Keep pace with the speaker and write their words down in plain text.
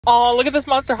Oh, look at this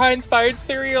Monster High inspired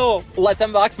cereal. Let's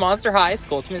unbox Monster High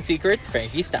Skulltimate Secrets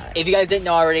Frankie Stein. If you guys didn't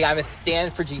know already, I'm a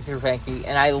stan for G3 Frankie,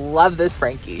 and I love this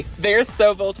Frankie. They're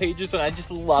so voltageous, and I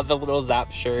just love the little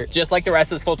Zap shirt. Just like the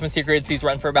rest of the Skulltimate Secrets, these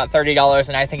run for about $30,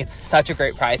 and I think it's such a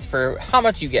great price for how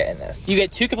much you get in this. You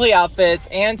get 2 complete outfits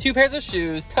and 2 pairs of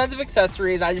shoes, tons of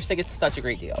accessories. I just think it's such a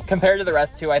great deal. Compared to the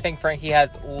rest too, I think Frankie has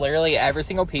literally every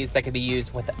single piece that could be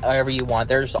used with whatever you want.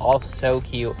 They're just all so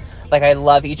cute. Like, I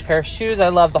love each pair of shoes. I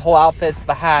love the whole outfits,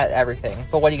 the hat, everything.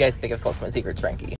 But what do you guys think of Skulltimate Secrets Frankie?